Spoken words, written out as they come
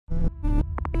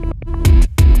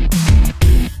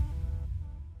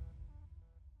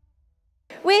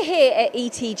We're here at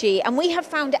ETG and we have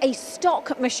found a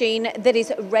stock machine that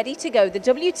is ready to go, the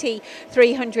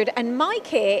WT300, and Mike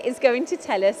here is going to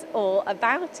tell us all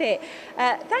about it.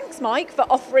 Thanks, Mike, for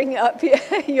offering up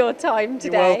your time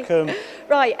today. You're welcome.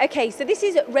 Right, okay, so this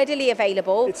is readily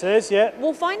available. It is, yeah.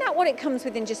 We'll find out what it comes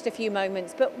with in just a few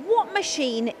moments, but what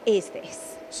machine is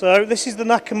this? So this is the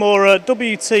Nakamura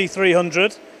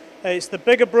WT300. It's the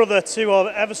bigger brother to our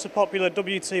ever so popular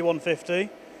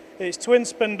WT150. It's twin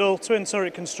spindle, twin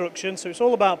turret construction, so it's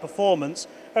all about performance,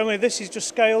 only this is just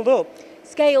scaled up.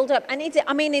 Scaled up, and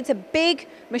it's a big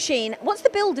machine. What's the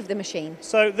build of the machine?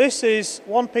 So this is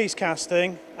one-piece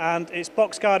casting and it's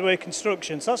box guideway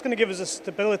construction, so that's going to give us a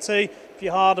stability for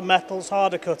your harder metals,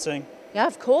 harder cutting. Yeah,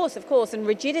 of course, and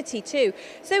rigidity too.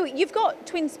 So you've got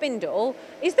twin spindle.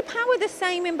 Is the power the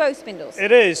same in both spindles?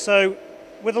 It is. So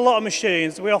with a lot of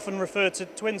machines, we often refer to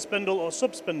twin spindle or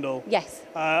sub-spindle. Yes.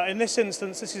 In this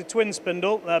instance, this is a twin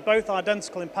spindle. They're both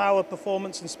identical in power,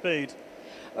 performance and speed.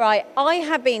 Right, I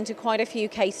have been to quite a few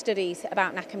case studies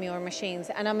about Nakamura machines,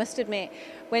 and I must admit,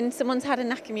 when someone's had a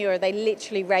Nakamura, they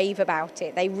literally rave about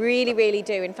it. They really, really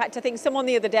do. In fact, I think someone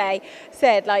the other day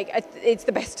said, like, it's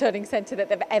the best turning centre that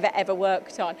they've ever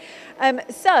worked on.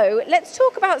 So let's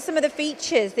talk about some of the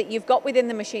features that you've got within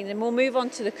the machine, and we'll move on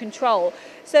to the control.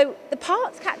 So the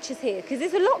parts catchers here, because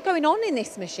there's a lot going on in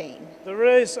this machine. There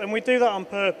is, and we do that on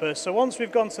purpose. So once we've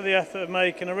gone to the effort of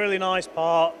making a really nice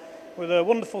part, with a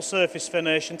wonderful surface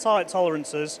finish and tight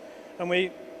tolerances, and we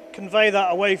convey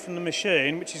that away from the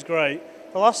machine, which is great.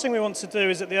 The last thing we want to do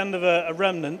is at the end of a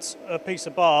remnant, a piece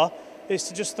of bar, is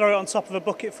to just throw it on top of a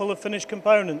bucket full of finished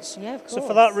components. Yeah, of course. So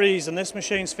for that reason, this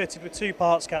machine's fitted with two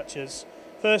parts catchers.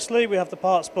 Firstly, we have the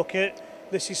parts bucket.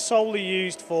 This is solely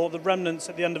used for the remnants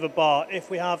at the end of a bar if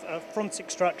we have a front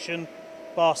extraction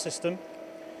bar system.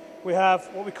 We have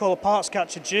what we call a parts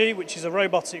catcher G, which is a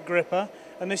robotic gripper,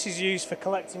 and this is used for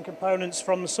collecting components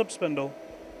from the sub-spindle.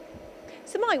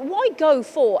 So Mike, why go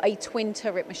for a twin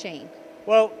turret machine?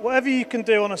 Well, whatever you can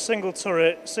do on a single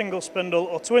turret, single spindle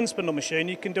or twin spindle machine,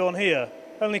 you can do on here,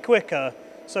 only quicker.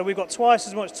 So we've got twice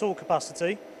as much tool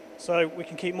capacity, so we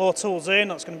can keep more tools in,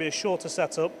 that's going to be a shorter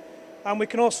setup. And we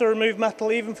can also remove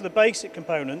metal even for the basic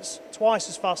components, twice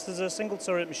as fast as a single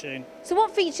turret machine. So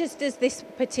what features does this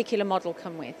particular model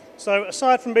come with? So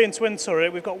aside from being twin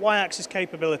turret, we've got Y-axis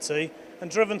capability and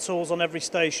driven tools on every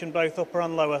station, both upper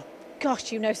and lower.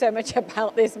 Gosh, you know so much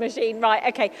about this machine. Right,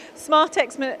 okay,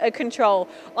 SmartX control.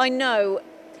 I know,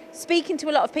 speaking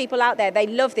to a lot of people out there, they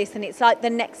love this and it's like the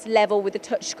next level with the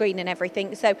touch screen and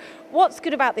everything. So what's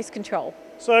good about this control?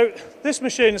 So this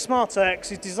machine, the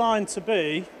SmartX, is designed to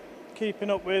be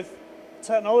keeping up with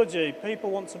technology.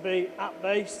 People want to be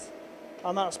app-based,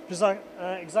 and that's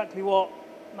exactly what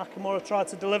Nakamura tried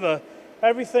to deliver.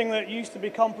 Everything that used to be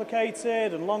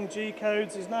complicated and long G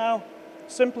codes is now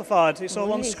simplified. It's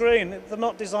all on screen. They're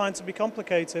not designed to be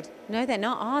complicated. No, they're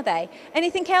not, are they?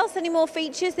 Anything else, any more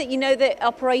features that you know that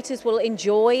operators will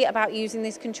enjoy about using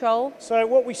this control? So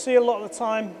what we see a lot of the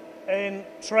time in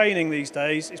training these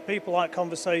days is people like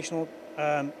conversational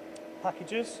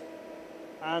packages,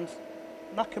 and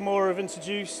Nakamura have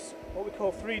introduced what we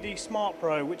call 3D Smart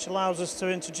Pro, which allows us to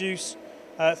introduce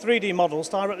 3D models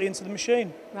directly into the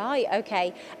machine. Right,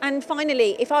 okay. And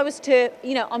finally, if I was to,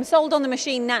 I'm sold on the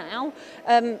machine now,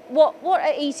 what are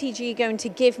ETG going to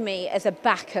give me as a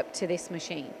backup to this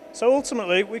machine? So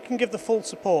ultimately, we can give the full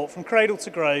support from cradle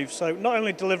to grave. So not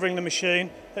only delivering the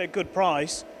machine at a good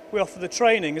price, we offer the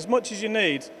training as much as you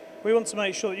need. We want to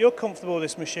make sure that you're comfortable with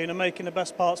this machine and making the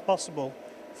best parts possible.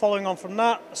 Following on from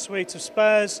that, a suite of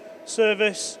spares,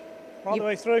 service, right the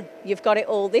way through. You've got it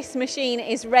all. This machine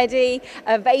is ready,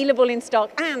 available in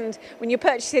stock, and when you're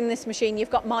purchasing this machine, you've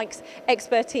got Mike's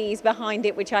expertise behind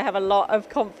it, which I have a lot of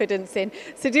confidence in.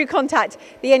 So do contact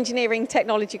the Engineering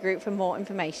Technology Group for more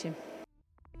information.